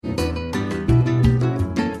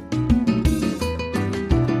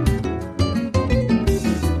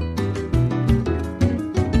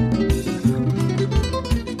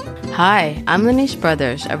Hi, I'm Lenice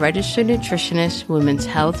Brothers, a registered nutritionist, women's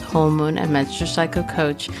health, hormone, and menstrual cycle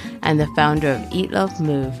coach, and the founder of Eat, Love,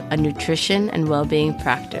 Move, a nutrition and well-being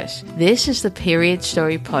practice. This is the Period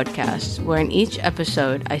Story Podcast, where in each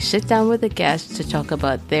episode, I sit down with a guest to talk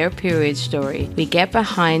about their period story. We get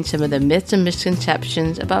behind some of the myths and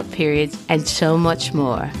misconceptions about periods and so much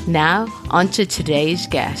more. Now, on to today's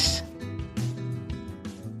guest.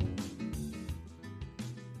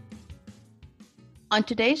 On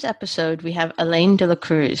today's episode, we have Elaine De La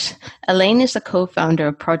Cruz. Elaine is the co-founder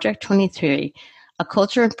of Project 23, a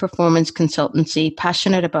culture and performance consultancy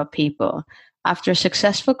passionate about people. After a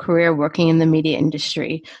successful career working in the media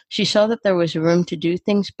industry, she saw that there was room to do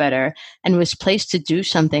things better and was placed to do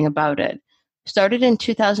something about it. Started in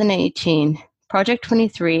 2018, Project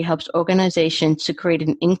 23 helps organizations to create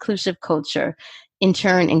an inclusive culture, in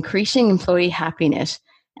turn increasing employee happiness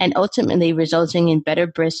and ultimately resulting in better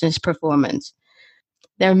business performance.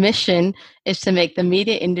 Their mission is to make the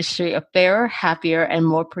media industry a fairer, happier, and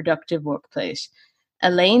more productive workplace.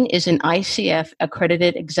 Elaine is an ICF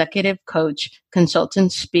accredited executive coach,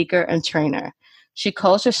 consultant, speaker, and trainer. She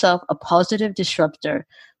calls herself a positive disruptor,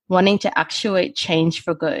 wanting to actuate change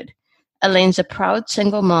for good. Elaine's a proud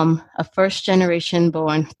single mom, a first-generation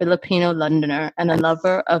born Filipino Londoner, and a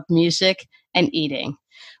lover of music and eating.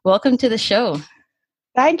 Welcome to the show.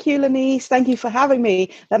 Thank you, Lenice. Thank you for having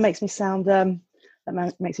me. That makes me sound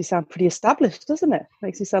pretty established, doesn't it?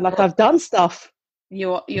 Makes me sound like I've done stuff.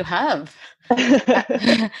 You have.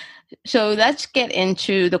 So let's get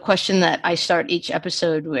into the question that I start each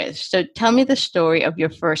episode with. So tell me the story of your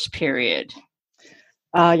first period.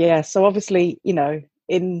 So obviously,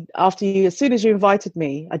 as soon as you invited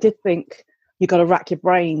me, I did think you got to rack your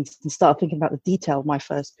brains and start thinking about the detail of my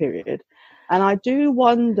first period. And I do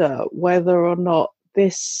wonder whether or not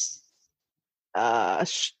this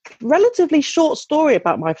relatively short story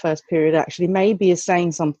about my first period actually maybe is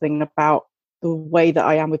saying something about the way that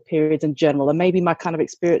I am with periods in general and maybe my kind of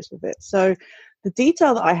experience with it. So the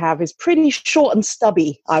detail that I have is pretty short and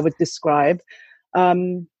stubby, I would describe.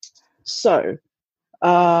 I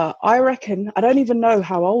reckon, I don't even know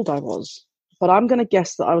how old I was, but I'm going to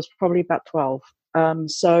guess that I was probably about 12.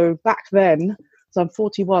 So back then, so I'm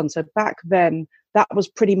 41, so back then that was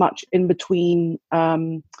pretty much in between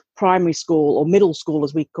primary school or middle school,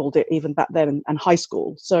 as we called it even back then, and high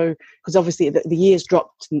school. So, because obviously the years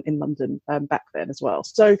dropped in London back then as well.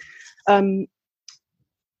 So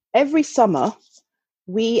every summer,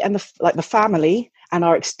 we and the family and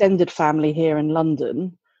our extended family here in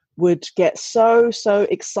London would get so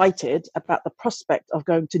excited about the prospect of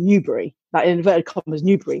going to Newbury, that in inverted commas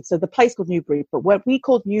Newbury. So the place called Newbury, but what we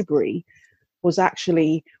called Newbury was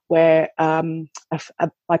actually where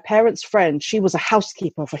my parents' friend, she was a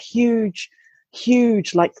housekeeper of a huge,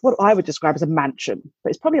 like what I would describe as a mansion,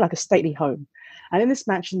 but it's probably like a stately home. And in this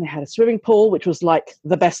mansion, they had a swimming pool, which was like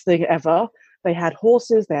the best thing ever. They had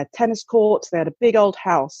horses, they had tennis courts, they had a big old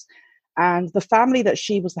house. And the family that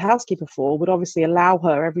she was the housekeeper for would obviously allow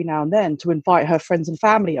her every now and then to invite her friends and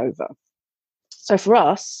family over. So for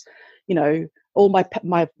us, all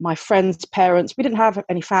my friends' parents, we didn't have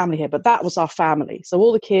any family here, but that was our family. So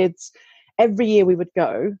all the kids, every year we would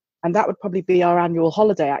go, and that would probably be our annual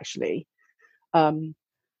holiday, actually. And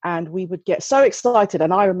we would get so excited.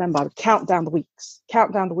 And I remember I would count down the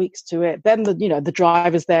weeks to it. Then the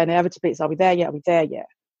driver's there, and inevitably it's, are we there yet? Are we there yet?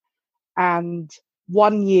 And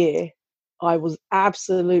one year I was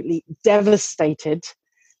absolutely devastated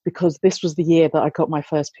because this was the year that I got my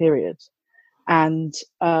first period. And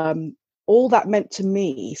all that meant to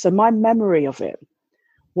me, so my memory of it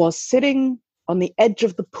was sitting on the edge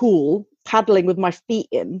of the pool, paddling with my feet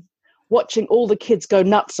in, watching all the kids go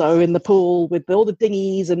nutso in the pool with all the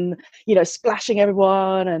dinghies and, splashing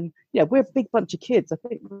everyone. And, we're a big bunch of kids. I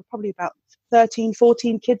think we're probably about 13,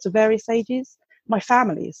 14 kids of various ages, my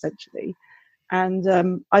family, essentially.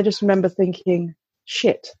 And I just remember thinking,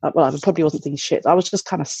 shit. Well, I probably wasn't thinking shit. I was just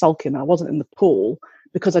kind of sulking. I wasn't in the pool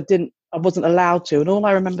because I wasn't allowed to. And all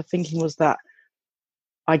I remember thinking was that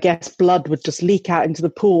I guess blood would just leak out into the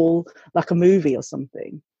pool like a movie or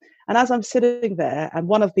something. And as I'm sitting there, and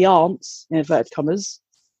one of the aunts, in inverted commas,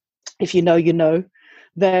 if you know, you know,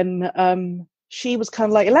 then she was kind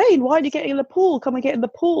of like, Elaine, why are you getting in the pool? Come and get in the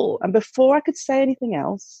pool. And before I could say anything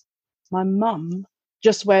else, my mum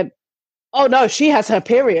just went, oh no, she has her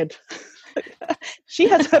period. She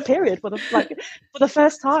has her period for the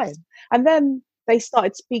first time. And then they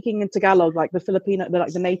started speaking in Tagalog, like the Filipino,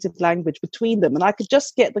 the native language between them. And I could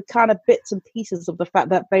just get the kind of bits and pieces of the fact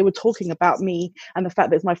that they were talking about me and the fact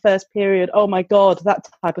that it's my first period. Oh my God, that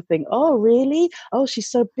type of thing. Oh, really? Oh, she's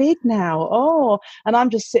so big now. Oh, and I'm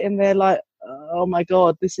just sitting there like, oh my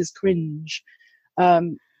God, this is cringe.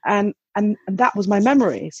 And that was my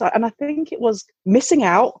memory. So, and I think it was missing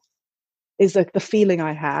out is the feeling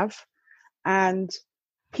I have, and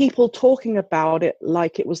people talking about it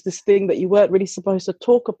like it was this thing that you weren't really supposed to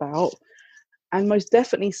talk about, and most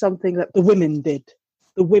definitely something that the women did.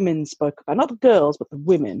 The women spoke about, not the girls, but the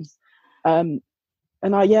women. And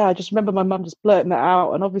I just remember my mum just blurting that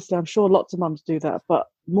out, and obviously I'm sure lots of mums do that, but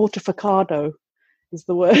mortificado is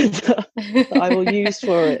the word that I will use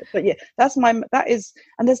for it. But yeah, there's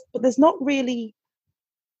not really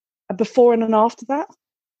a before and an after that.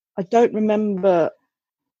 I don't remember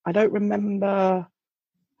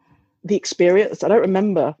the experience. I don't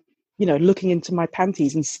remember, looking into my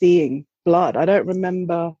panties and seeing blood. I don't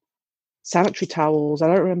remember sanitary towels. I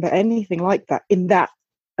don't remember anything like that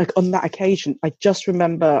on that occasion. I just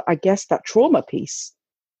remember, I guess, that trauma piece,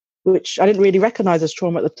 which I didn't really recognize as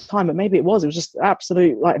trauma at the time, but maybe it was just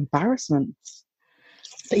absolute embarrassment.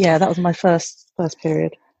 But yeah, that was my first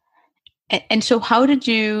period. And so how did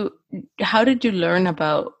you learn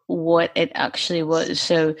about what it actually was?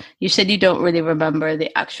 So you said you don't really remember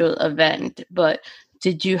the actual event, but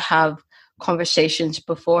did you have conversations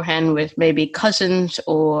beforehand with maybe cousins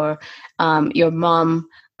or your mom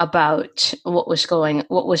about what was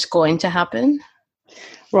going to happen?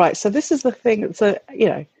 Right. So this is the thing. So,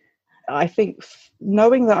 I think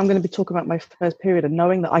knowing that I'm going to be talking about my first period, and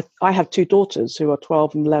knowing that I have two daughters who are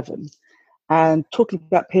 12 and 11, and talking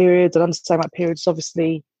about periods and understanding about periods is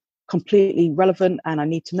obviously completely relevant, and I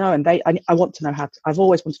need to know, and I want to know I've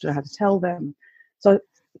always wanted to know how to tell them. So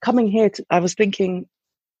coming here, I was thinking,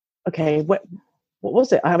 okay, what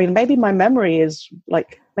was it? I mean, maybe my memory is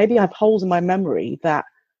maybe I have holes in my memory that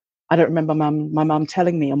I don't remember my mum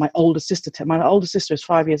telling me, or my older sister. My older sister is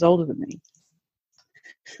 5 years older than me.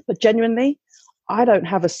 But genuinely, I don't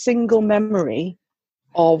have a single memory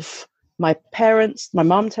of my parents, my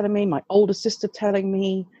mum telling me, my older sister telling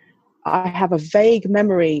me. I have a vague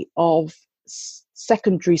memory of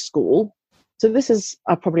secondary school. So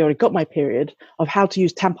I probably already got my period, of how to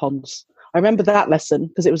use tampons. I remember that lesson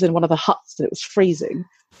because it was in one of the huts and it was freezing.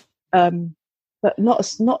 But not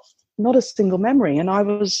a single memory. And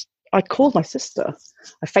I called my sister.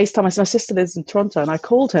 I FaceTime my sister lives in Toronto, and I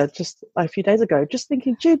called her just a few days ago, just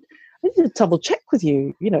thinking, Jude, I need to double check with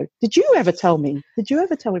you. Did you ever tell me? Did you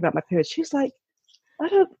ever tell me about my period? She's like,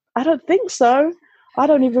 I don't think so. I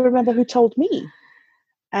don't even remember who told me.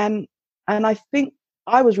 And I think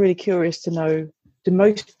I was really curious to know, do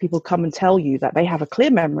most people come and tell you that they have a clear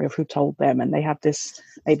memory of who told them, and they have this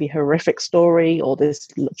maybe horrific story or this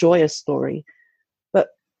joyous story? But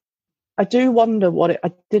I did wonder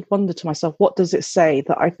to myself, what does it say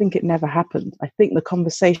that I think it never happened? I think the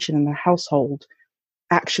conversation in the household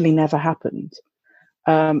actually never happened.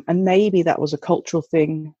 And maybe that was a cultural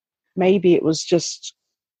thing. Maybe it was just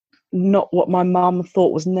not what my mum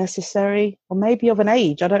thought was necessary, or maybe of an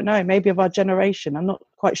age. I don't know. Maybe of our generation. I'm not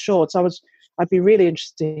quite sure. So I'd be really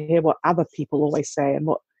interested to hear what other people always say, and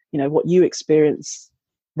what you experience,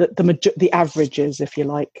 the averages, if you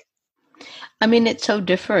like. I mean, it's so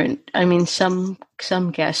different. I mean, some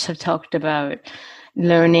guests have talked about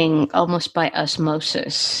learning almost by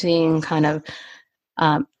osmosis, seeing kind of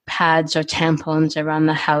pads or tampons around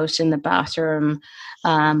the house, in the bathroom.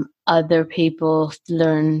 Other people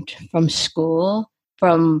learned from school.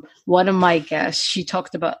 From one of my guests, she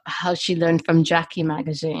talked about how she learned from Jackie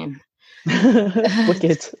magazine.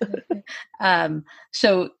 Wicked.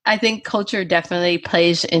 So I think culture definitely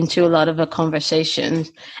plays into a lot of the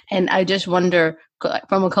conversations, and I just wonder,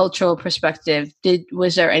 from a cultural perspective,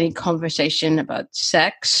 was there any conversation about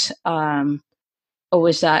sex, or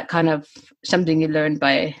was that kind of something you learned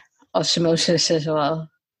by osmosis as well?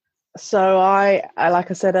 So I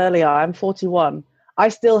like I said earlier, I'm 41. I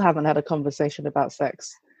still haven't had a conversation about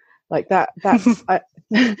sex like that.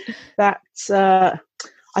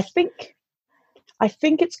 I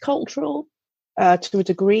think it's cultural to a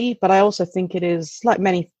degree, but I also think it is, like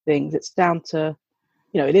many things, it's down to,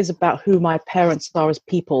 it is about who my parents are as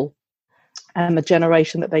people and the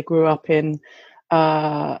generation that they grew up in.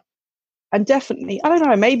 And definitely, I don't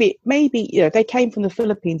know, maybe they came from the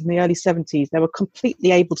Philippines in the early 70s. They were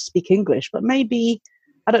completely able to speak English, but maybe,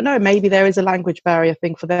 I don't know, maybe there is a language barrier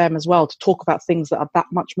thing for them as well, to talk about things that are that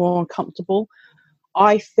much more uncomfortable.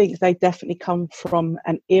 I think they definitely come from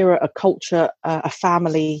an era, a culture, a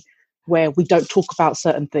family where we don't talk about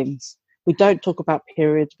certain things. We don't talk about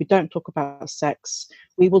periods. We don't talk about sex.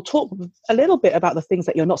 We will talk a little bit about the things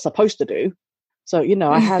that you're not supposed to do. So,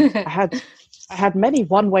 I had many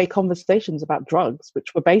one-way conversations about drugs,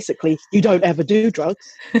 which were basically, you don't ever do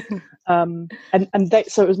drugs. So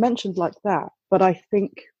it was mentioned like that. But I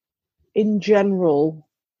think in general,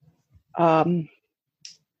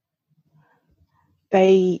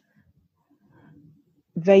 they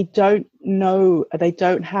don't know, they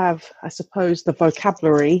don't have, I suppose, the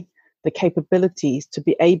vocabulary, the capabilities to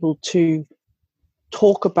be able to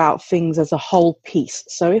talk about things as a whole piece.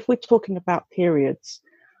 So if we're talking about periods,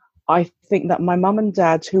 I think that my mum and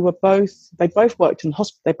dad, who were they both worked in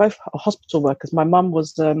hospital, they both are hospital workers. My mum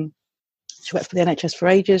was, she worked for the NHS for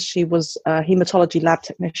ages. She was a haematology lab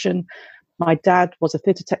technician. My dad was a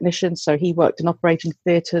theatre technician, so he worked in operating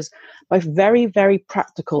theatres, both very, very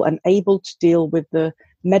practical and able to deal with the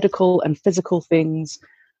medical and physical things.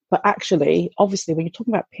 But actually, obviously, when you're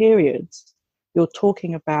talking about periods, you're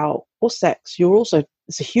talking about, or sex,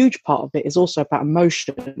 it's a huge part of it is also about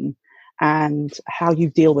emotion and how you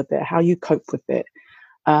deal with it, how you cope with it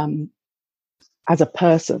as a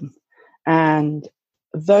person. And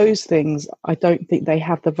those things, I don't think they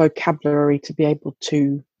have the vocabulary to be able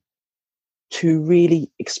to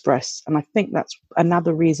really express. And I think that's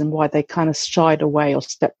another reason why they kind of shied away or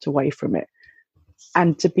stepped away from it.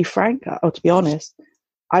 And to be frank, or to be honest,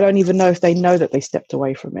 I don't even know if they know that they stepped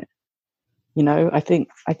away from it. You know, I think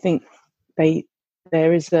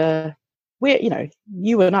there is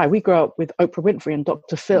you and I, we grew up with Oprah Winfrey and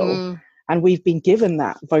Dr. Phil, and we've been given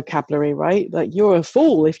that vocabulary, right? Like, you're a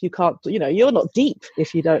fool if you can't, you're not deep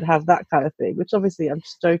if you don't have that kind of thing, which obviously I'm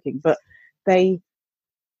just joking, but they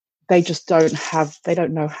just they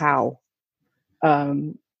don't know how.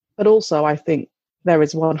 But also I think there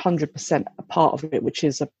is 100% a part of it, which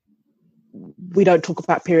is we don't talk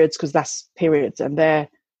about periods because that's periods and they're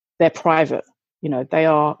private. They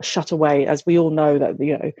are shut away, as we all know that,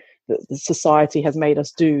 the society has made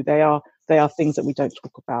us do. They are things that we don't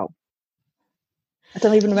talk about. I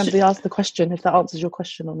don't even remember the question, if that answers your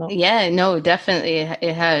question or not. Yeah, no, definitely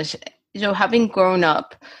it has. So having grown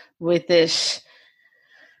up with this,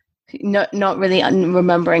 not really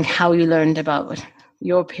remembering how you learned about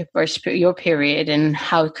your period and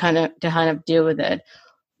how to kind of deal with it,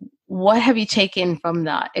 what have you taken from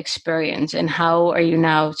that experience, and how are you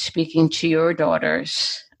now speaking to your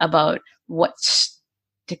daughters about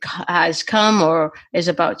has come or is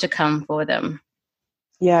about to come for them?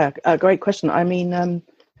 Yeah, great question. I mean,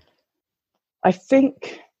 I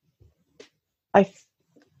think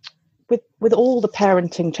with all the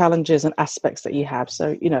parenting challenges and aspects that you have,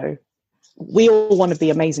 so we all want to be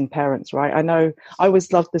amazing parents, right? I know I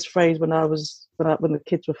always loved this phrase when the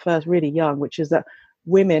kids were first really young, which is that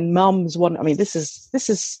mums want. I mean, this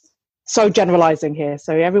is so generalizing here,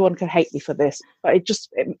 so everyone can hate me for this, but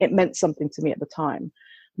it meant something to me at the time.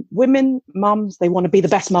 Women, mums, they want to be the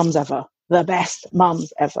best mums ever. Dads,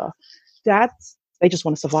 they just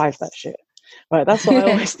want to survive that shit, right? That's what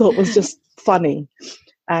I always thought was just funny.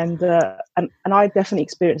 And I definitely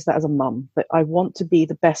experienced that as a mum, that I want to be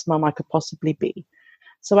the best mum I could possibly be.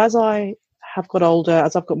 So as I have got older,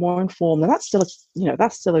 as I've got more informed, and that's still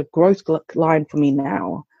a growth line for me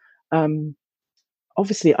now.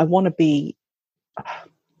 Obviously, I want to be.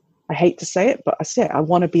 I hate to say it, but I say it, I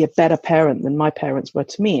want to be a better parent than my parents were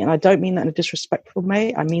to me, and I don't mean that in a disrespectful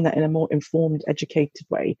way. I mean that in a more informed, educated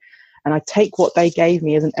way. And I take what they gave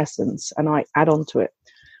me as an essence, and I add on to it.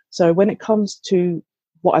 So when it comes to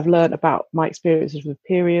what I've learned about my experiences with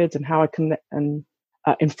periods and how I can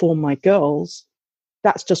inform my girls,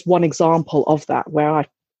 that's just one example of that, where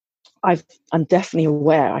I'm definitely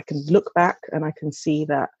aware. I can look back and I can see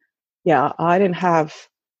that, yeah, I didn't have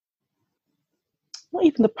not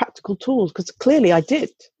even the practical tools, because clearly I did,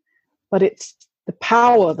 but it's the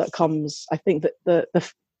power that comes. I think that the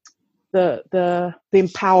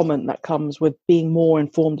empowerment that comes with being more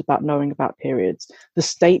informed about knowing about periods, the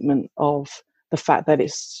statement of the fact that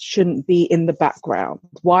it shouldn't be in the background.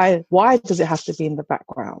 Why does it have to be in the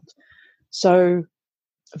background? So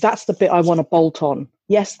that's the bit I want to bolt on.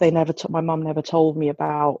 Yes, my mum never told me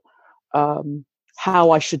about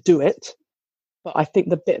how I should do it, but I think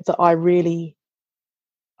the bit that I really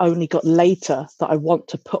only got later that I want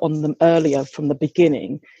to put on them earlier from the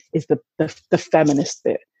beginning is the feminist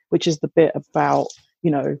bit, which is the bit about,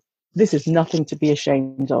 this is nothing to be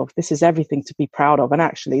ashamed of. This is everything to be proud of. And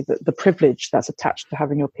actually the privilege that's attached to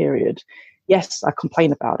having your period. Yes, I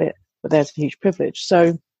complain about it, but there's a huge privilege.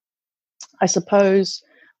 So I suppose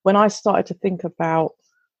when I started to think about,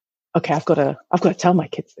 okay, I've got to tell my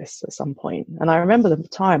kids this at some point. And I remember the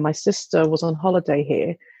time my sister was on holiday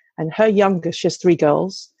here, and her youngest, she has 3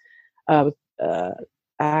 girls, and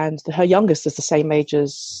her youngest is the same age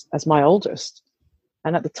as my oldest.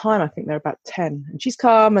 And at the time, I think they're about 10. And she's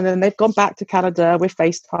come, and then they've gone back to Canada. We're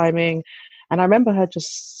FaceTiming. And I remember her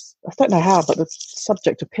I don't know how, but the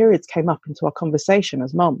subject of periods came up into our conversation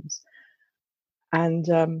as mums. And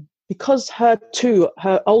because her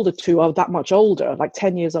older two are that much older, like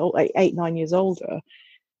 10 years old, like 8, 9 years older,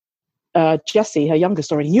 Jessie, her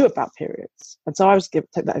youngest, already knew about periods. And so I was take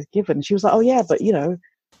that as given. She was like, oh yeah, but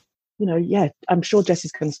yeah, I'm sure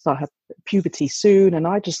Jessie's going to start her puberty soon. And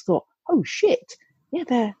I just thought, oh shit,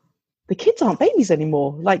 yeah, the kids aren't babies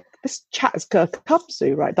anymore. Like, this chat has come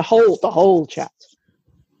soon, right? The whole chat.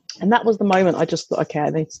 And that was the moment I just thought, okay,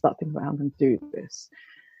 I need to start thinking about how I'm going to do this.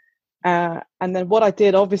 And then what I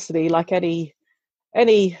did, obviously, like any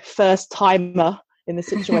first timer in the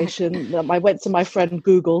situation, I went to my friend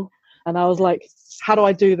Google, and I was like, how do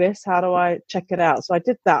I do this? How do I check it out? So I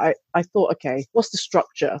did that. I thought, okay, what's the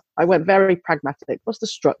structure? I went very pragmatic. What's the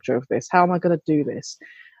structure of this? How am I going to do this?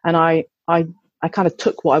 And I kind of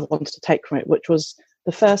took what I wanted to take from it, which was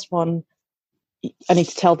the first one. I need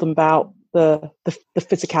to tell them about the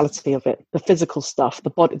physicality of it, the physical stuff, the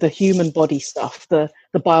body, the human body stuff, the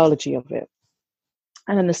biology of it.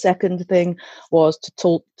 And then the second thing was to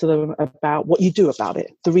talk to them about what you do about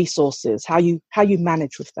it, the resources, how you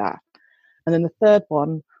manage with that. And then the third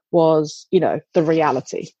one was, the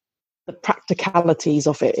reality, the practicalities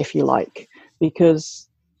of it, if you like, because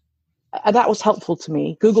that was helpful to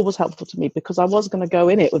me. Google was helpful to me because I was going to go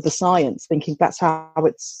in it with the science, thinking that's how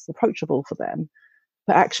it's approachable for them.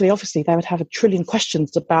 But actually, obviously, they would have a trillion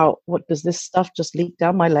questions about, what does this stuff just leak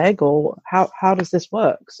down my leg, or how does this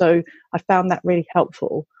work? So I found that really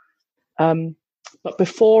helpful. But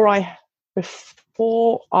before I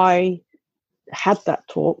had that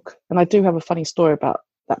talk, and I do have a funny story about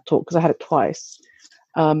that talk because I had it twice.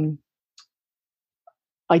 I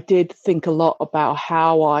did think a lot about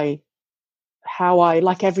how I,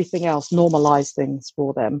 like everything else, normalize things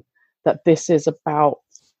for them. That this is about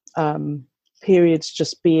periods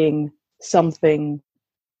just being something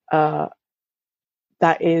that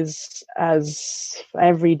is as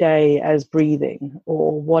everyday as breathing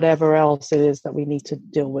or whatever else it is that we need to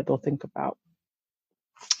deal with or think about.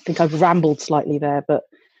 I think I've rambled slightly there, but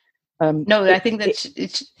no, I think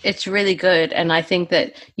it's really good, and I think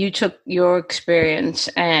that you took your experience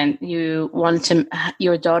and you wanted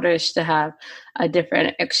your daughters to have a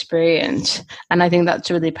different experience, and I think that's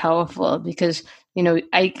really powerful because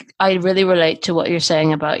I really relate to what you're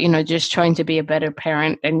saying about just trying to be a better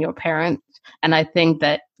parent than your parent, and I think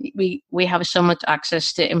that we have so much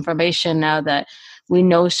access to information now that we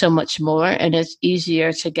know so much more, and it's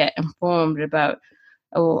easier to get informed about,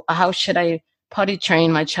 oh, how should I potty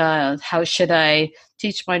train my child? How should I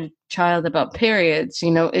teach my child about periods?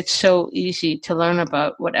 It's so easy to learn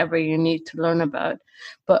about whatever you need to learn about.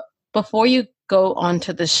 But before you go on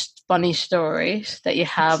to the funny stories that you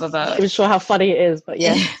have about... I'm not sure how funny it is, but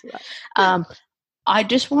yeah. I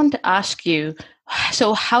just want to ask you,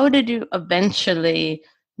 so how did you eventually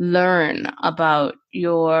learn about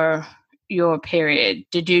your period?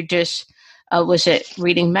 Did you just... was it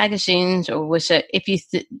reading magazines, or was it,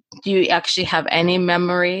 do you actually have any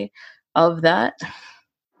memory of that? Do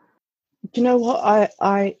you know what?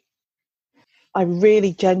 I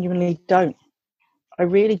really genuinely don't. I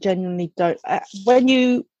really genuinely don't. When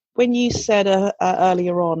you said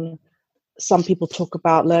earlier on, some people talk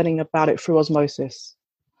about learning about it through osmosis.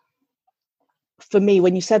 For me,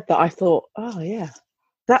 when you said that, I thought, oh yeah,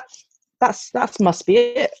 that must be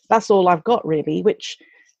it. That's all I've got, really, which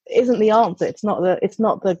isn't the answer. It's not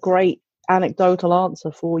the great anecdotal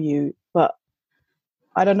answer for you, but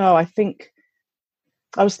I don't know. I think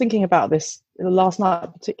I was thinking about this last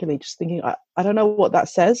night, particularly just thinking, I don't know what that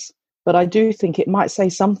says, but I do think it might say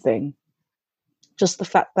something. Just the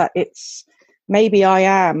fact that it's, maybe I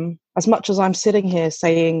am, as much as I'm sitting here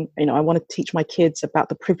saying, I want to teach my kids about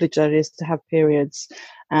the privilege that it is to have periods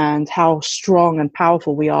and how strong and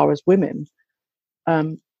powerful we are as women.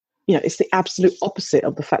 It's the absolute opposite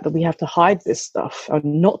of the fact that we have to hide this stuff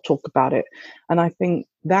and not talk about it. And I think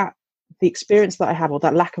that the experience that I have, or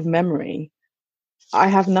that lack of memory, I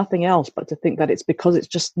have nothing else but to think that it's because it's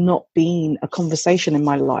just not been a conversation in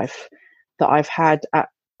my life that I've had at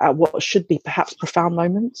what should be perhaps profound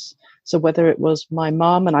moments. So whether it was my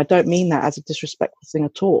mum, and I don't mean that as a disrespectful thing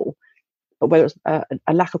at all, but whether it's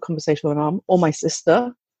a lack of conversation with my mum or my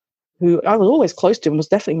sister, who I was always close to and was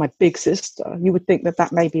definitely my big sister. You would think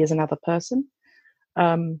that maybe is another person.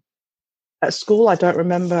 At school, I don't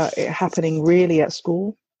remember it happening really at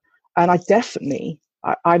school. And I definitely,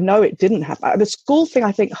 I know it didn't happen. The school thing,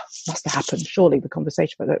 I think, must have happened, surely, the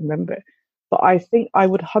conversation, but I don't remember it. But I think I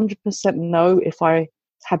would 100% know if I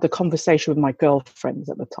had the conversation with my girlfriends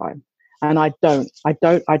at the time. And I don't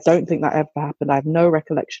think that ever happened. I have no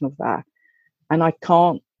recollection of that. And I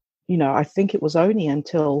can't, I think it was only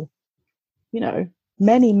until,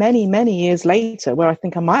 many, many, many years later, where I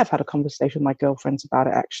think I might have had a conversation with my girlfriends about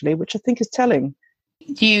it, actually, which I think is telling.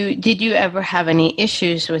 Did you ever have any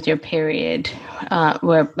issues with your period?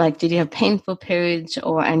 Where, like, did you have painful periods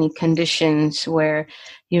or any conditions where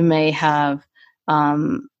you may have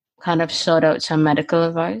kind of sought out some medical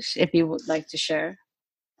advice, if you would like to share?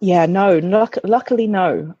 Yeah, no, luckily,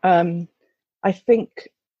 no. I think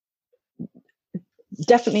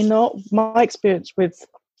definitely not. My experience with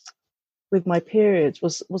my periods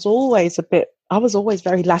was always a bit. I was always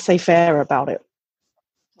very laissez-faire about it.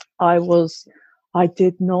 I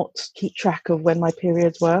did not keep track of when my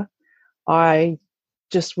periods were. I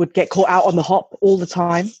just would get caught out on the hop all the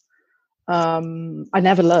time. I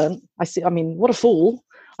never learned. I mean, what a fool!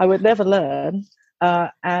 I would never learn,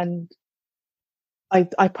 and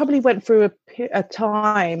I probably went through a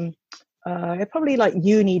time, probably like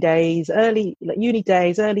uni days, early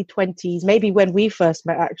 20s, maybe when we first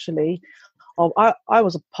met. Actually, I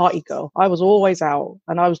was a party girl. I was always out,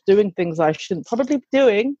 and I was doing things I shouldn't probably be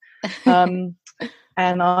doing, and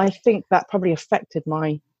I think that probably affected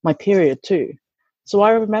my period too. So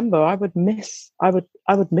I remember I would miss a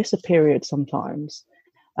period sometimes,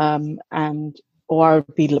 and or I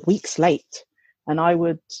would be weeks late, and it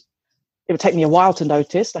would take me a while to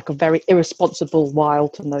notice, like a very irresponsible while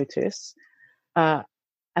to notice, and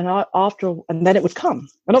then it would come,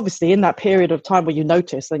 and obviously in that period of time where you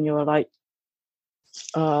notice, then you're like,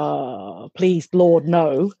 please, Lord,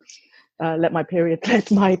 no. Let my period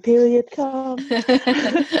come.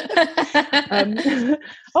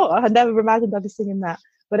 I had never imagined I'd be singing that.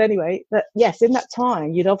 But anyway, yes, in that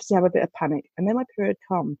time, you'd obviously have a bit of panic. And then my period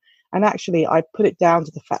come. And actually, I put it down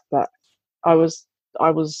to the fact that I was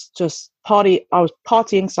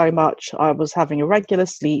partying so much. I was having irregular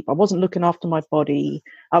sleep. I wasn't looking after my body.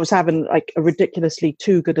 I was having like a ridiculously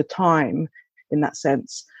too good a time in that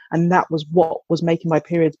sense. And that was what was making my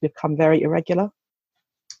periods become very irregular.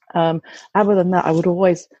 Other than that, I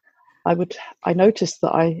noticed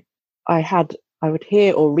that I would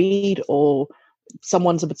hear or read, or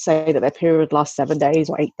someone would say that their period lasts 7 days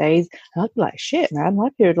or 8 days. And I'd be like, shit, man, my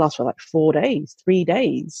period lasts for like 4 days, 3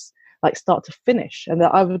 days, like start to finish. And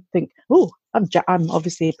I would think, oh, I'm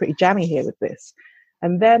obviously pretty jammy here with this.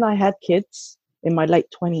 And then I had kids in my late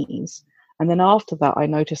 20s. And then after that, I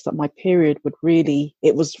noticed that my period would really,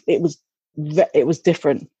 it was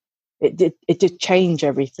different. It did change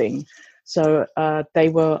everything. So they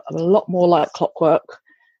were a lot more like clockwork,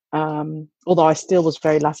 although I still was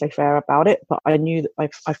very laissez-faire about it. But I knew that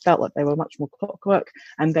I felt like they were much more clockwork,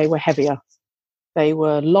 and they were heavier. They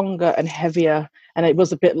were longer and heavier, and it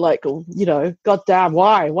was a bit like, goddamn,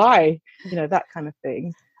 why, that kind of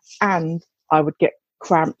thing. And I would get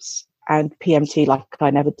cramps and PMT like I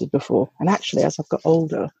never did before. And actually, as I've got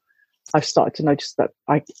older, I've started to notice that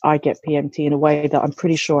I get PMT in a way that I'm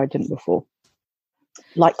pretty sure I didn't before.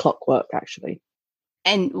 Like clockwork, actually.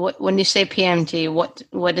 And when you say PMT, what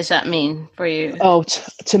does that mean for you? Oh,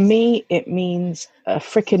 to me, it means a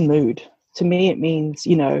freaking mood. To me, it means,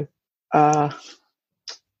 it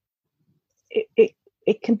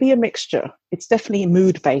can be a mixture. It's definitely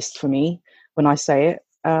mood-based for me when I say it.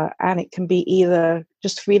 And it can be either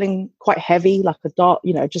just feeling quite heavy, like a dark,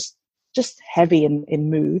 just heavy in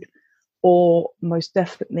mood, or most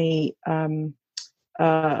definitely a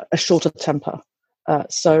shorter temper.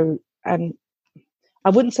 And I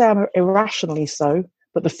wouldn't say I'm irrationally so,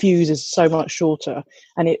 but the fuse is so much shorter,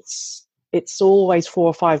 and it's always 4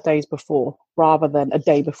 or 5 days before, rather than a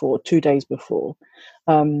day before, 2 days before.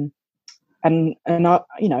 And I,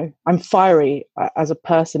 I'm fiery as a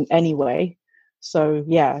person anyway. So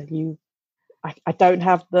yeah, I don't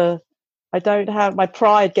have my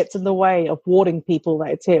pride gets in the way of warning people that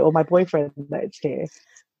it's here, or my boyfriend that it's here.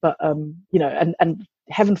 But and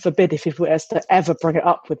heaven forbid if he was to ever bring it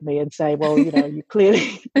up with me and say, well, you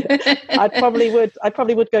clearly, I probably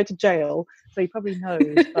would go to jail. So he probably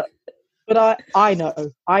knows, but I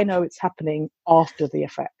know it's happening after the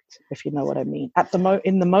effect, if you know what I mean.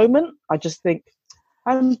 In the moment, I just think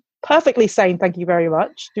I'm perfectly sane. Thank you very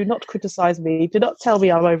much. Do not criticize me. Do not tell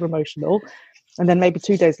me I'm over emotional. And then maybe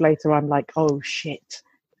 2 days later, I'm like, oh shit,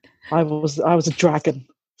 I was a dragon.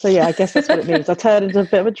 So yeah, I guess that's what it means. I turned into a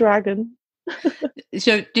bit of a dragon.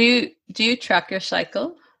 So do you track your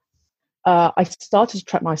cycle? I started to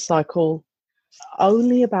track my cycle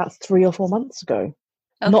only about 3 or 4 months ago.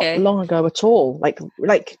 Okay. Not long ago at all. Like,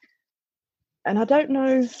 and I don't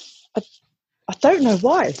know. I don't know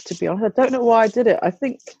why, to be honest. I don't know why I did it. I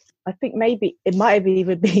think maybe it might have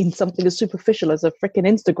even been something as superficial as a freaking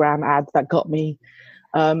Instagram ad that got me.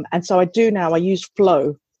 And so I do now. I use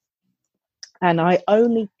Flow, and I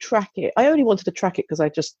only track it. I only wanted to track it because I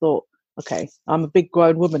just thought okay, I'm a big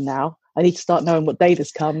grown woman now. I need to start knowing what day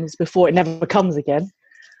this comes before it never comes again.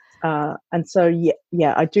 And so,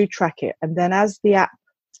 yeah, I do track it. And then as the app,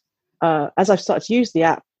 as I've started to use the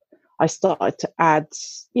app, I started to add,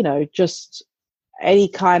 just any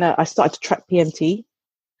kind of, I started to track PMT.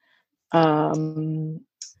 And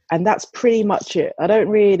that's pretty much it. I don't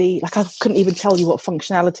really, I couldn't even tell you what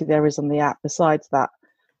functionality there is on the app besides that.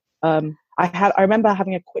 I remember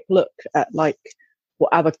having a quick look at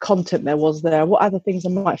what other content there was there, what other things I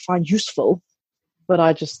might find useful, but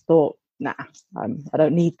I just thought, nah, I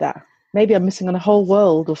don't need that. Maybe I'm missing on a whole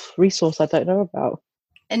world of resource I don't know about.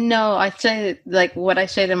 And no, I say what I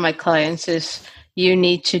say to my clients is you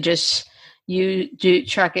need to you do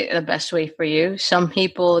track it the best way for you. Some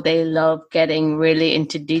people, they love getting really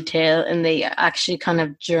into detail and they actually kind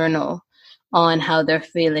of journal on how they're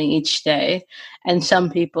feeling each day. And some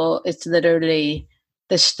people, it's literally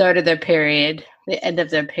the start of their period, the end of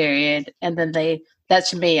their period, and then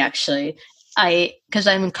that's me actually. Because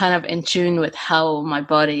I'm kind of in tune with how my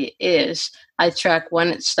body is, I track when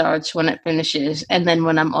it starts, when it finishes, and then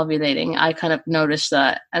when I'm ovulating, I kind of notice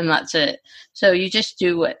that, and that's it. So you just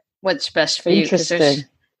do what's best for you. Interesting.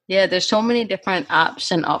 There's so many different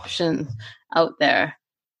apps and options out there.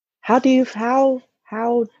 How do you,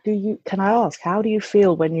 can I ask, how do you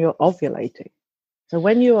feel when you're ovulating? So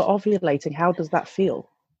when you're ovulating, how does that feel?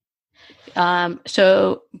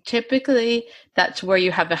 So typically that's where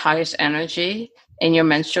you have the highest energy in your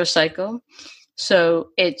menstrual cycle.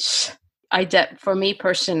 So for me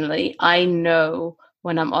personally, I know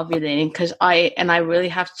when I'm ovulating because I really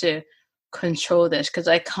have to control this because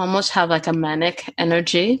I almost have like a manic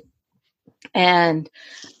energy and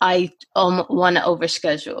I want to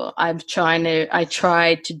overschedule. I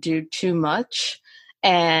tried to do too much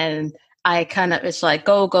and it's like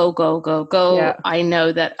go, go, go, go, go. Yeah. I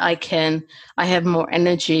know that I have more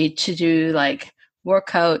energy to do like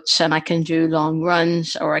workouts and I can do long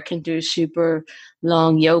runs or I can do super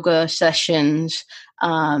long yoga sessions.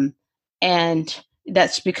 And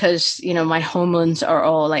that's because, my hormones are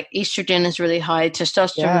all like estrogen is really high,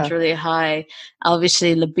 testosterone is really high.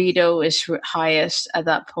 Obviously libido is highest at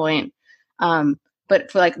that point.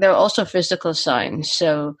 But there are also physical signs.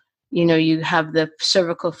 So, you have the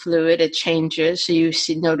cervical fluid, it changes. So you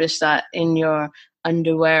notice that in your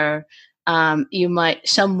underwear.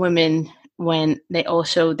 Some women, when they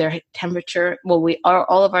also, their temperature,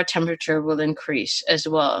 all of our temperature will increase as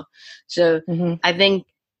well. So I think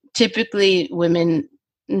typically women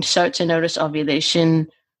start to notice ovulation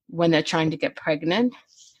when they're trying to get pregnant.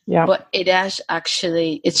 Yeah. But it's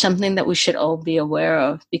something that we should all be aware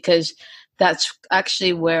of because that's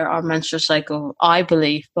actually where our menstrual cycle, I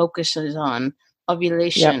believe, focuses on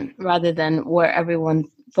ovulation rather than where everyone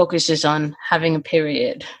focuses on having a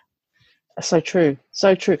period. So true.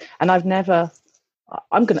 So true. And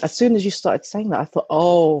as soon as you started saying that, I thought,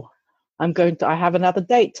 I have another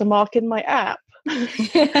date to mark in my app.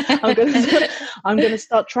 I'm going to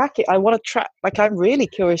start tracking. I want to track, I'm really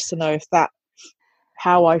curious to know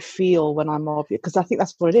how I feel when I'm ovulating, because I think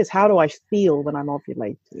that's what it is. How do I feel when I'm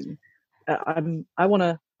ovulating? I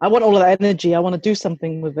want all of that energy. I want to do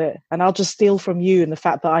something with it, and I'll just steal from you in the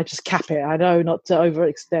fact that I just cap it. I know not to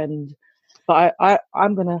overextend, but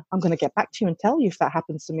I'm gonna get back to you and tell you if that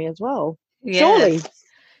happens to me as well. Yeah. Surely.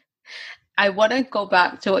 I want to go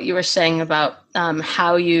back to what you were saying about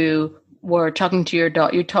how you were talking to your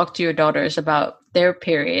daughter. You talked to your daughters about their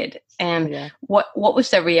period, and what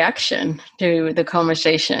was their reaction to the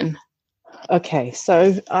conversation? Okay,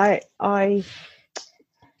 so I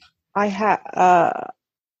had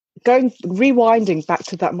rewinding back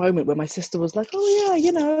to that moment where my sister was like, "Oh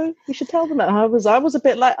yeah, we should tell them that." I was a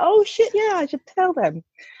bit like, "Oh shit, yeah, I should tell them."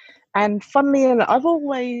 And funnily enough, I've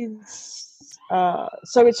always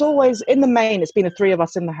so it's always, in the main, it's been the three of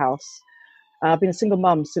us in the house. I've been a single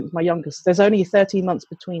mum since my youngest. There's only 13 months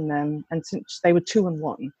between them, and since they were 2 and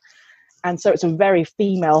 1. And so it's a very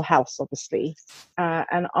female house, obviously.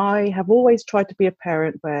 And I have always tried to be a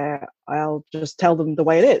parent where I'll just tell them the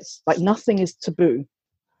way it is. Like, nothing is taboo.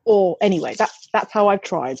 Or anyway, that's how I've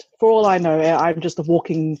tried. For all I know, I'm just a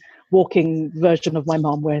walking version of my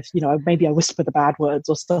mum where, maybe I whisper the bad words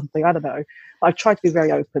or something. I don't know. I've tried to be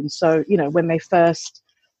very open. So, when they first,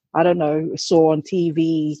 I don't know, saw on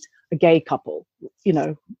TV a gay couple,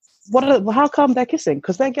 how come they're kissing?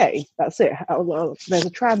 Because they're gay. That's it. Well, there's a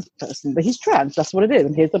trans person, but he's trans. That's what it is.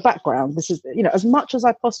 And here's the background. This is, as much as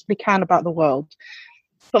I possibly can about the world.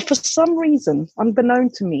 But for some reason,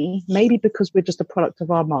 unbeknown to me, maybe because we're just a product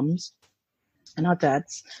of our mums and our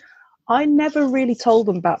dads, I never really told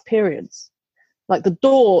them about periods. Like the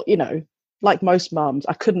door, like most mums,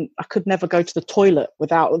 I could never go to the toilet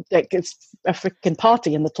without, like, it's a freaking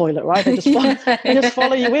party in the toilet, right? They just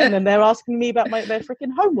follow you in, and they're asking me about their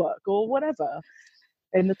freaking homework or whatever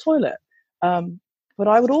in the toilet. But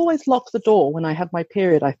I would always lock the door when I had my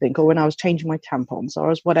period, I think, or when I was changing my tampons or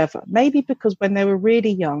as whatever. Maybe because when they were really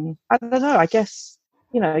young, I don't know, I guess,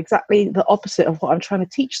 exactly the opposite of what I'm trying to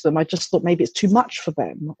teach them. I just thought maybe it's too much for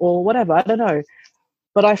them or whatever. I don't know.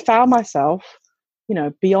 But I found myself,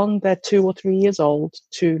 beyond they're 2 or 3 years old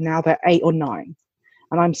to now they're 8 or 9.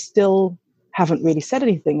 And I'm still haven't really said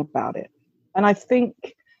anything about it. And I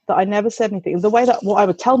think that I never said anything. The way that what I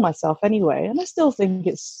would tell myself anyway, and I still think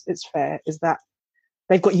it's fair, is that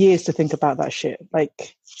they've got years to think about that shit.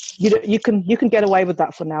 Like, you can get away with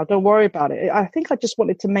that for now. Don't worry about it. I think I just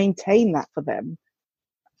wanted to maintain that for them.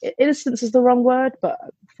 Innocence is the wrong word, but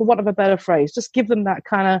for want of a better phrase, just give them that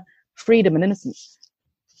kind of freedom and innocence.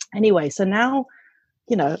 Anyway, so now,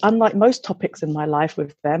 unlike most topics in my life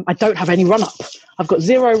with them, I don't have any run-up. I've got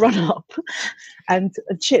 0 run-up. And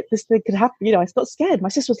shit, this thing could happen. I got scared. My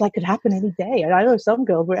sister was like, it could happen any day. And I know some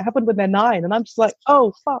girls where it happened when they're 9. And I'm just like,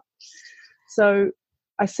 oh, fuck. So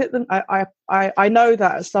I sit them, I know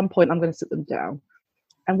that at some point I'm going to sit them down.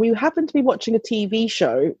 And we happened to be watching a TV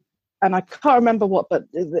show, and I can't remember what, but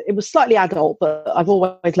it was slightly adult, but I've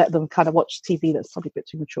always let them kind of watch TV that's probably a bit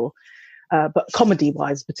too mature, but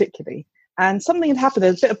comedy-wise particularly. And something had happened.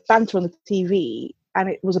 There was a bit of banter on the TV, and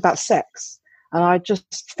it was about sex. And I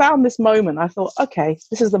just found this moment. I thought, okay,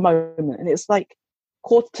 this is the moment. And it's like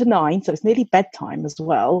 8:45, so it's nearly bedtime as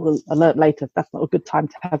well. We'll alert later, that's not a good time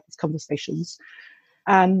to have these conversations.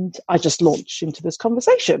 And I just launch into this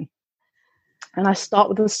conversation. And I start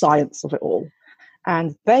with the science of it all.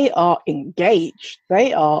 And they are engaged.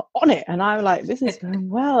 They are on it. And I'm like, this is going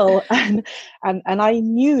well. And I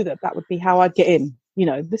knew that would be how I'd get in.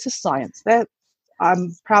 This is science.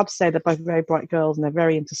 I'm proud to say they're both very bright girls, and they're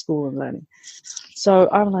very into school and learning. So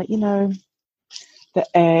I'm like, the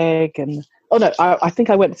egg and, oh no, I think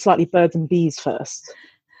I went slightly birds and bees first.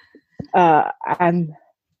 And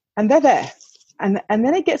they're there. And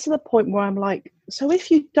then it gets to the point where I'm like, so if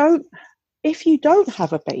you don't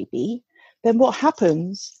have a baby, then what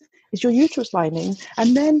happens is your uterus lining,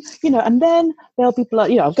 and then there'll be blood.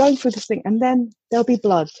 I'm going through this thing, and then there'll be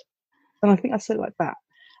blood. And I think I said it like that.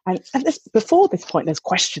 And before this point, there's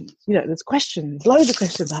questions. There's questions, loads of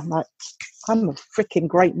questions. I'm like, I'm a freaking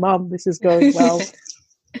great mum. This is going well.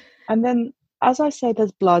 And then, as I say,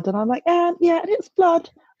 there's blood, and I'm like, yeah, it's blood.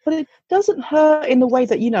 But it doesn't hurt in the way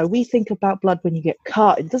that, we think about blood when you get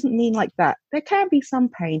cut. It doesn't mean like that. There can be some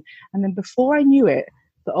pain. And then before I knew it,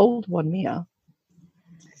 the old one, Mia,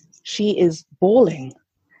 she is bawling.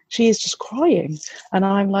 She is just crying. And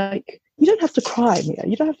I'm like, you don't have to cry, Mia.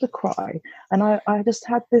 You don't have to cry. And I just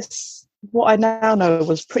had this, what I now know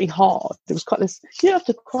was pretty hard. It was quite this, you don't have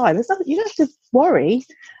to cry. There's nothing, you don't have to worry.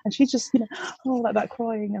 And she's just, like that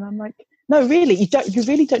crying. And I'm like, no, really, you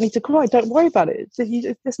really don't need to cry. Don't worry about it.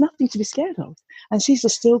 There's nothing to be scared of. And she's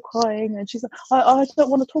just still crying. And she's like, I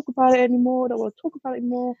don't want to talk about it anymore. I don't want to talk about it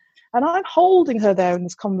anymore. And I'm holding her there in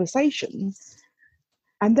this conversation.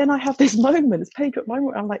 And then I have this moment, this page drop moment,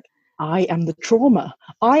 where I'm like, I am the trauma.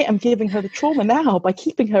 I am giving her the trauma now by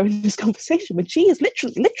keeping her in this conversation when she is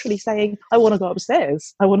literally saying, I want to go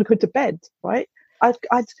upstairs. I want to go to bed, right? I'd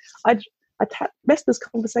messed this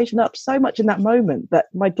conversation up so much in that moment that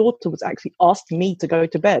my daughter was actually asking me to go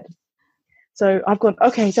to bed. So I've gone,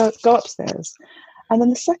 okay, go upstairs. And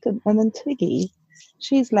then Tiggy,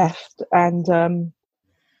 she's left, and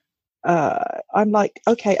I'm like,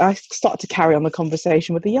 okay, I start to carry on the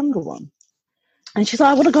conversation with the younger one. And she's like,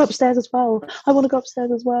 I want to go upstairs as well. I want to go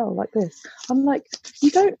upstairs as well, like this. I'm like,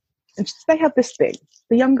 you don't. And they have this thing.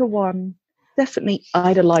 The younger one definitely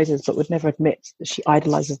idolizes, but would never admit that she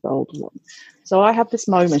idolizes the older one. So I have this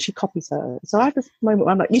moment, she copies her. So I have this moment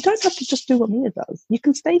where I'm like, you don't have to just do what Mia does. You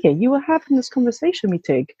can stay here. You were having this conversation with me,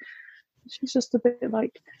 Tig. She's just a bit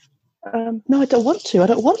like, no, I don't want to. I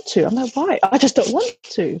don't want to. I'm like, why? I just don't want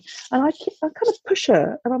to. And I kind of push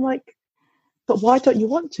her, and I'm like, but why don't you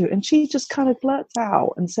want to? And she just kind of blurts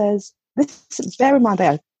out and says, bear in mind they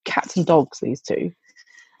are cats and dogs, these two.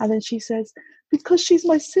 And then she says, because she's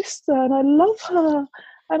my sister and I love her,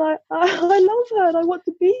 and I love her and I want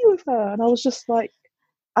to be with her. And I was just like,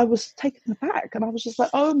 I was taken aback, and I was just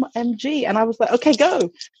like, oh my MG. And I was like, okay, go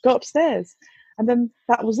upstairs. And then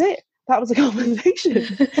that was it. That was a conversation.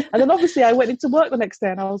 And then obviously I went into work the next day,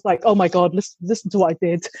 and I was like, oh my God, listen to what I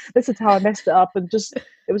did. Listen to how I messed it up. And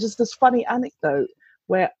it was just this funny anecdote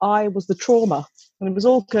where I was the trauma, and it was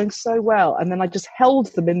all going so well. And then I just held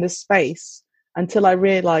them in this space until I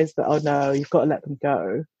realized that, oh no, you've got to let them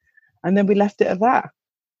go. And then we left it at that.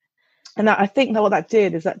 And I think that what that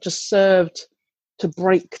did is that just served to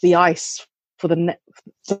break the ice for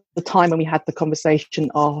for the time when we had the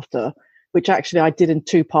conversation after, which actually I did in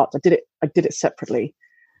two parts. I did it separately.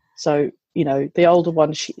 So, the older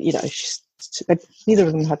one, neither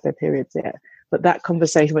of them had their periods yet, but that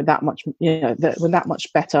conversation went that much, went that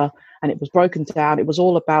much better, and it was broken down. It was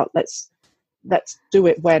all about let's do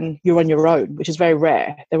it when you're on your own, which is very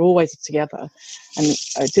rare. They're always together. And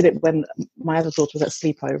I did it when my other daughter was at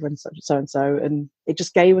sleepover and so, and it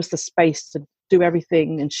just gave us the space to do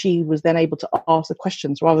everything. And she was then able to ask the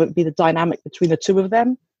questions rather than it be the dynamic between the two of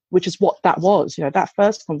them, which is what that was. That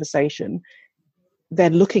first conversation,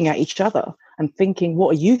 they're looking at each other and thinking,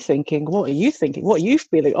 what are you thinking? What are you thinking? What are you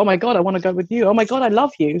feeling? Oh my God, I want to go with you. Oh my God, I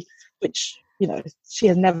love you. Which, she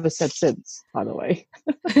has never said since, by the way.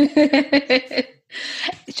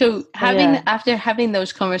 So after having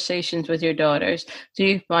those conversations with your daughters, do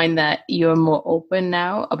you find that you're more open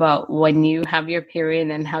now about when you have your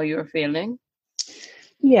period and how you're feeling?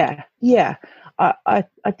 Yeah. I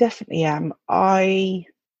definitely am. I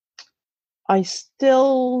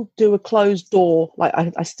still do a closed door. Like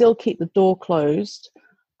I still keep the door closed.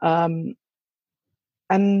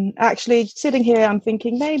 And actually sitting here, I'm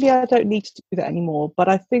thinking maybe I don't need to do that anymore. But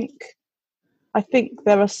I think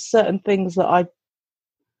there are certain things that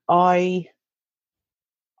I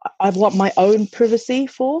want my own privacy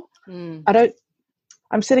for. I'm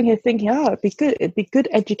sitting here thinking, it'd be good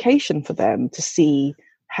education for them to see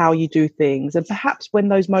how you do things. And perhaps when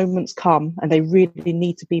those moments come and they really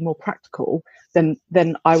need to be more practical, then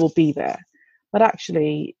I will be there. But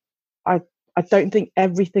actually, I don't think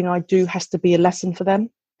everything I do has to be a lesson for them,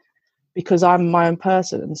 because I'm my own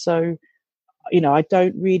person. And so, I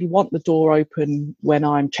don't really want the door open when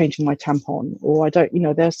I'm changing my tampon, or I don't,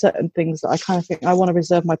 there are certain things that I kind of think I want to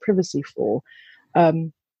reserve my privacy for.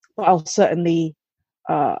 But I'll certainly,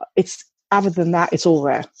 it's other than that, it's all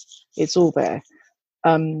there. It's all there.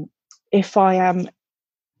 If I am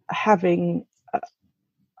having,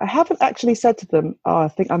 I haven't actually said to them, I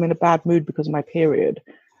think I'm in a bad mood because of my period.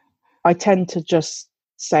 I tend to just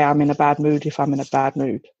say I'm in a bad mood if I'm in a bad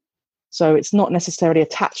mood. So it's not necessarily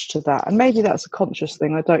attached to that. And maybe that's a conscious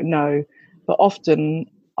thing, I don't know. But often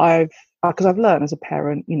because I've learned as a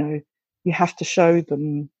parent, you have to show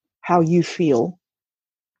them how you feel,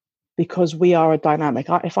 because we are a dynamic.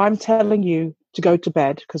 If I'm telling you to go to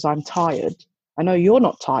bed because I'm tired, I know you're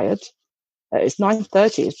not tired. It's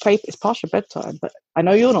 9:30, it's past your bedtime, but I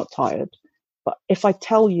know you're not tired. But if I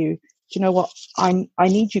tell you, do you know what, I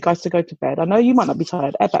need you guys to go to bed. I know you might not be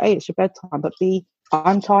tired, but A, it's your bedtime, but B,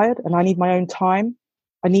 I'm tired and I need my own time.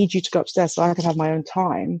 I need you to go upstairs so I can have my own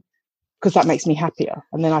time, because that makes me happier,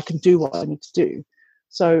 and then I can do what I need to do.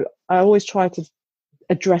 So I always try to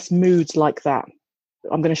address moods like that.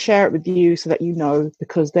 I'm going to share it with you so that you know,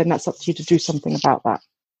 because then that's up to you to do something about that,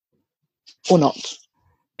 or not.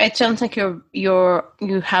 It sounds like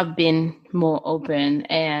you have been more open,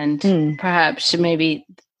 and perhaps maybe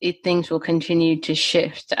things will continue to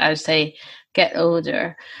shift as they get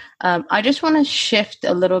older. I just want to shift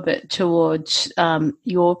a little bit towards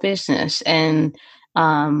your business and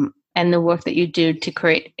the work that you do to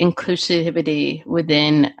create inclusivity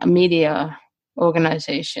within media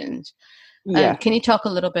organizations. Yeah. Can you talk a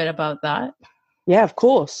little bit about that? Yeah, of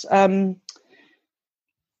course.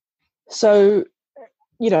 So,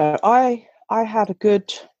 I had a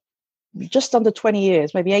good just under 20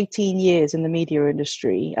 years, maybe 18 years in the media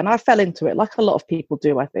industry. And I fell into it like a lot of people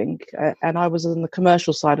do, I think. And I was on the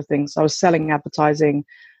commercial side of things. I was selling advertising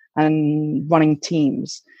and running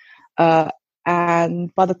teams.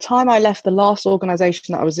 And by the time I left the last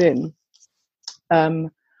organization that I was in,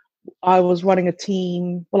 I was running a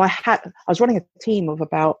team. Well, I was running a team of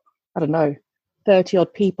about, 30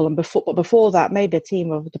 odd people. And before that, maybe a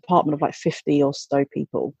team of a department of like 50 or so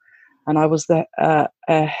people. And I was the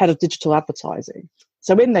head of digital advertising.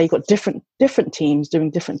 So in there, you've got different teams doing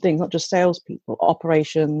different things, not just salespeople,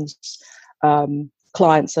 operations,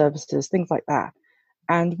 client services, things like that.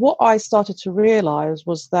 And what I started to realize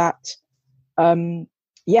was that,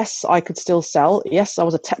 yes, I could still sell. Yes, I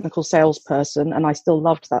was a technical salesperson, and I still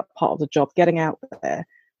loved that part of the job, getting out there.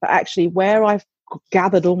 But actually, where I've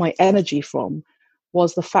gathered all my energy from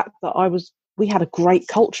was the fact that we had a great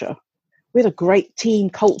culture. We had a great team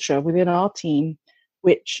culture within our team,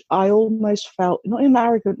 which I almost felt, not in an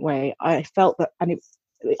arrogant way, I felt that, and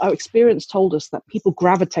our experience told us that people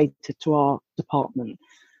gravitated to our department.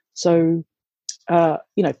 So,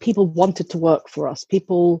 people wanted to work for us.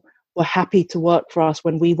 People were happy to work for us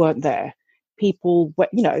when we weren't there. People,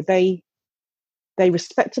 they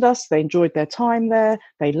respected us. They enjoyed their time there.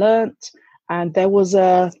 They learnt. And there was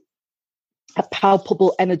a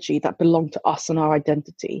palpable energy that belonged to us and our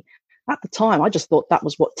identity. At the time, I just thought that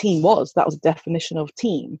was what team was. That was the definition of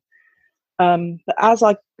team. But as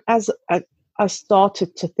I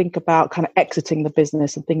started to think about kind of exiting the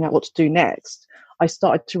business and thinking about what to do next, I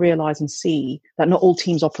started to realize and see that not all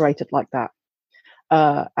teams operated like that.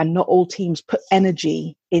 And not all teams put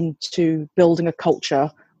energy into building a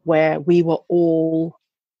culture where we were all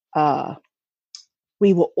part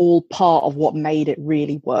of what made it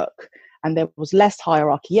really work. And there was less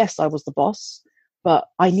hierarchy. Yes, I was the boss, but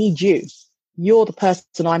I need you. You're the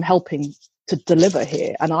person I'm helping to deliver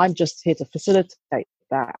here, and I'm just here to facilitate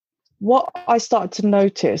that. What I started to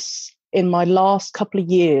notice in my last couple of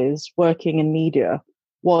years working in media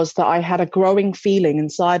was that I had a growing feeling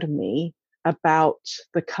inside of me about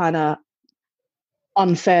the kind of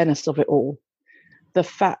unfairness of it all. The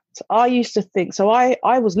fact I used to think, so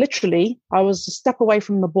I was a step away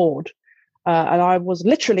from the board, and I was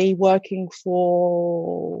literally working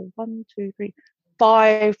for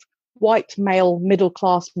 5 white male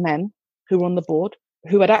middle-class men who were on the board,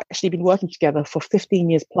 who had actually been working together for 15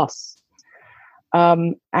 years plus.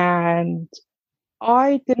 And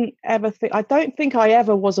I don't think I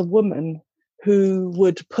ever was a woman who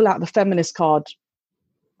would pull out the feminist card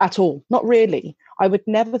at all. Not really. I would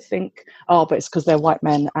never think, oh, but it's because they're white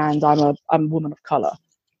men and I'm a woman of color.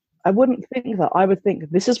 I wouldn't think that. I would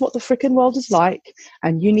think this is what the freaking world is like,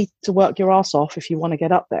 and you need to work your ass off if you want to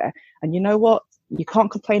get up there. And you know what? You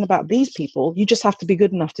can't complain about these people. You just have to be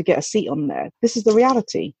good enough to get a seat on there. This is the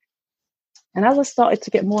reality. And as I started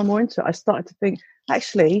to get more and more into it, I started to think,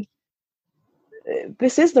 actually,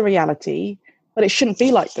 this is the reality, but it shouldn't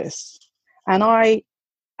be like this. And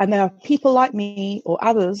there are people like me or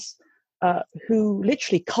others who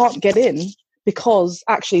literally can't get in because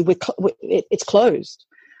actually it's closed.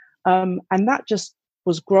 And that just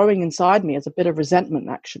was growing inside me as a bit of resentment,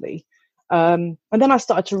 actually. And then I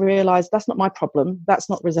started to realize that's not my problem. That's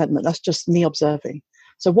not resentment. That's just me observing.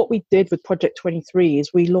 So what we did with Project 23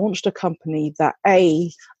 is we launched a company that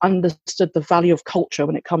understood the value of culture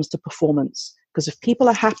when it comes to performance. Because if people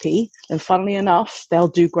are happy, then funnily enough, they'll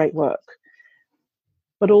do great work.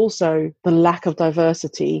 But also the lack of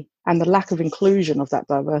diversity and the lack of inclusion of that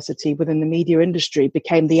diversity within the media industry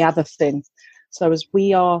became the other thing. So as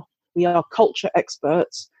we are culture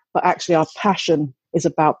experts, but actually our passion is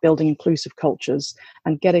about building inclusive cultures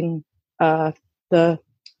and getting the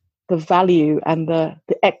value and the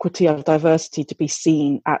equity of diversity to be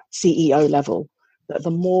seen at CEO level.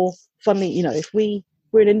 The more funny, if we're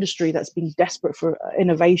an industry that's been desperate for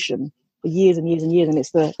innovation for years and years and years, and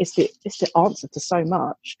it's the answer to so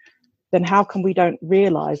much, then how come we don't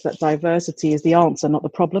realize that diversity is the answer, not the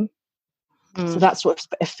problem? So that's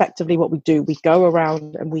effectively what we do. We go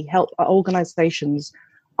around and we help our organizations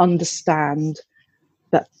understand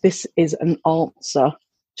that this is an answer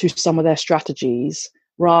to some of their strategies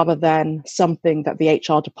rather than something that the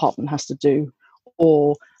HR department has to do,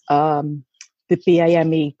 or the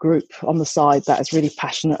BAME group on the side that is really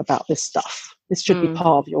passionate about this stuff. This should be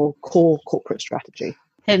part of your core corporate strategy.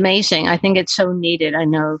 Amazing. I think it's so needed. I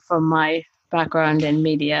know from my background in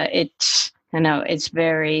media, it's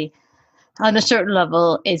very, on a certain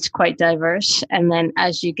level, it's quite diverse. And then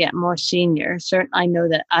as you get more senior, I know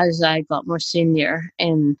that as I got more senior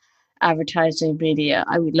in advertising media,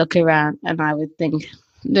 I would look around and I would think,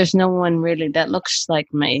 there's no one really that looks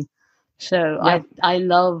like me. So yeah. I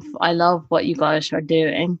love what you guys are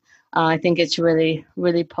doing. I think it's really,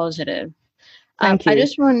 really positive. Thank you. I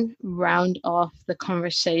just want to round off the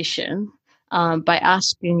conversation by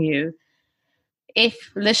asking you,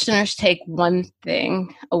 if listeners take one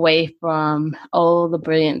thing away from all the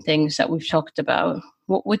brilliant things that we've talked about,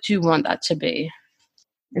 what would you want that to be?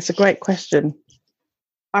 It's a great question.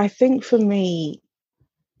 I think for me,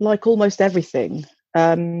 like almost everything,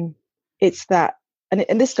 it's that,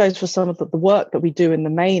 and this goes for some of the work that we do in the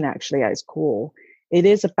main, actually, at its core. It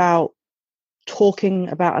is about talking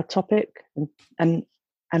about a topic and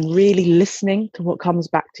really listening to what comes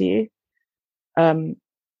back to you. The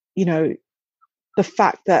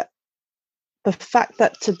fact that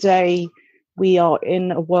today we are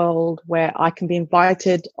in a world where I can be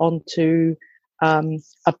invited onto a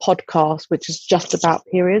podcast which is just about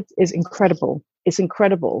periods is incredible. It's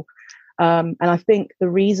incredible. And I think the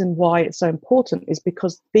reason why it's so important is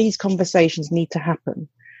because these conversations need to happen.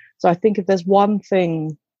 So I think if there's one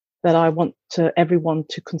thing that I want everyone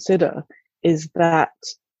to consider is that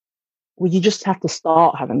you just have to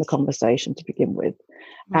start having the conversation to begin with.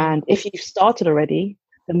 And if you've started already,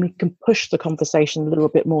 then we can push the conversation a little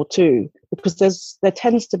bit more too, because there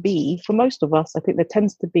tends to be, for most of us, I think there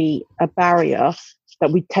tends to be a barrier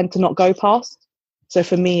that we tend to not go past. So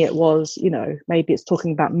for me, it was, maybe it's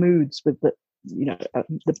talking about moods with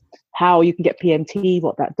how you can get PMT,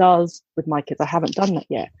 what that does. With my kids, I haven't done that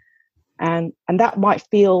yet. And that might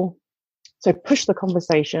feel, so push the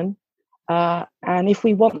conversation. And if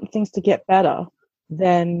we want things to get better,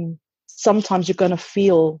 then sometimes you're going to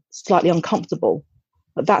feel slightly uncomfortable,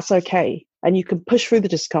 but that's okay. And you can push through the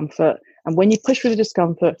discomfort. And when you push through the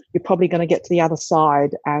discomfort, you're probably going to get to the other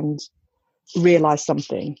side and realize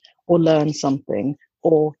something or learn something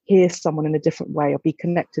or hear someone in a different way or be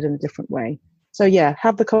connected in a different way. So yeah,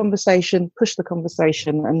 have the conversation, push the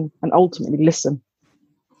conversation, and ultimately listen.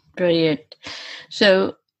 Brilliant.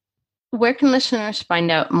 So where can listeners find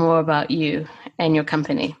out more about you and your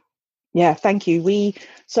company? Yeah, thank you. We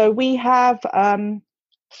have a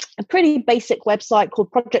pretty basic website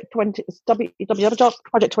called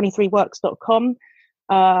www.project23works.com,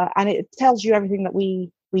 and it tells you everything that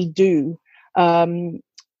we do.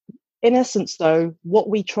 In essence, though, what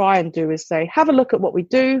we try and do is say, have a look at what we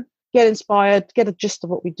do, get inspired, get a gist of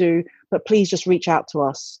what we do, but please just reach out to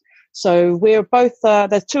us. So we're both,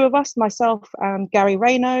 there's two of us, myself and Gary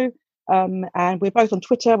Rayno, and we're both on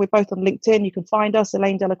Twitter, we're both on LinkedIn. You can find us,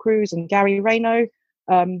 Elaine De La Cruz and Gary Rayno.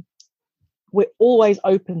 We're always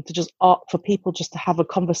open to for people just to have a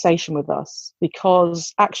conversation with us,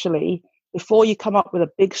 because actually, before you come up with a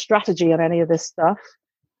big strategy on any of this stuff,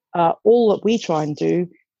 all that we try and do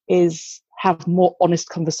is have more honest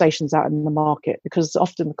conversations out in the market, because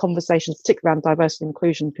often the conversations, particularly around diversity and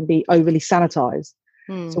inclusion, can be overly sanitized.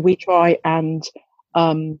 So we try and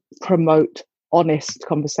promote honest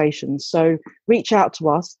conversations. So reach out to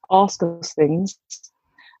us, ask us things,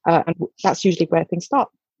 and that's usually where things start.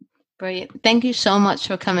 Brilliant. Thank you so much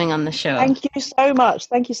for coming on the show. Thank you so much.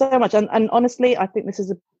 And honestly, I think this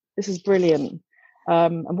is brilliant.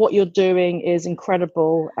 And what you're doing is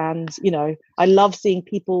incredible. And, I love seeing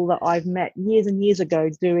people that I've met years and years ago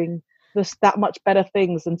doing that much better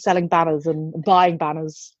things than selling banners and buying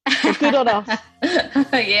banners. So good on us.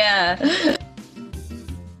 Yeah.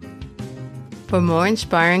 For more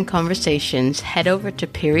inspiring conversations, head over to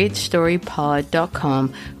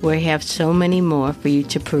periodstorypod.com, where we have so many more for you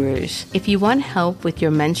to peruse. If you want help with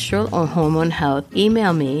your menstrual or hormone health,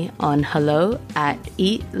 email me on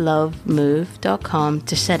hello@eatlovemove.com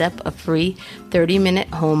to set up a free 30-minute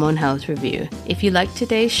hormone health review. If you like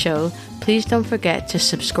today's show, please don't forget to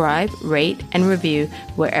subscribe, rate, and review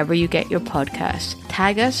wherever you get your podcasts.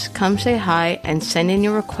 Tag us, come say hi, and send in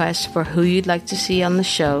your requests for who you'd like to see on the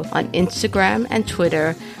show on Instagram and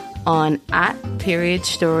Twitter on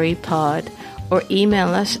 @periodstorypod, or email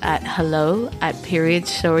us at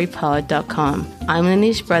hello@periodstorypod.com. I'm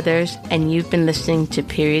Lenise Brothers, and you've been listening to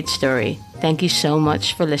Period Story. Thank you so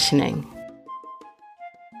much for listening.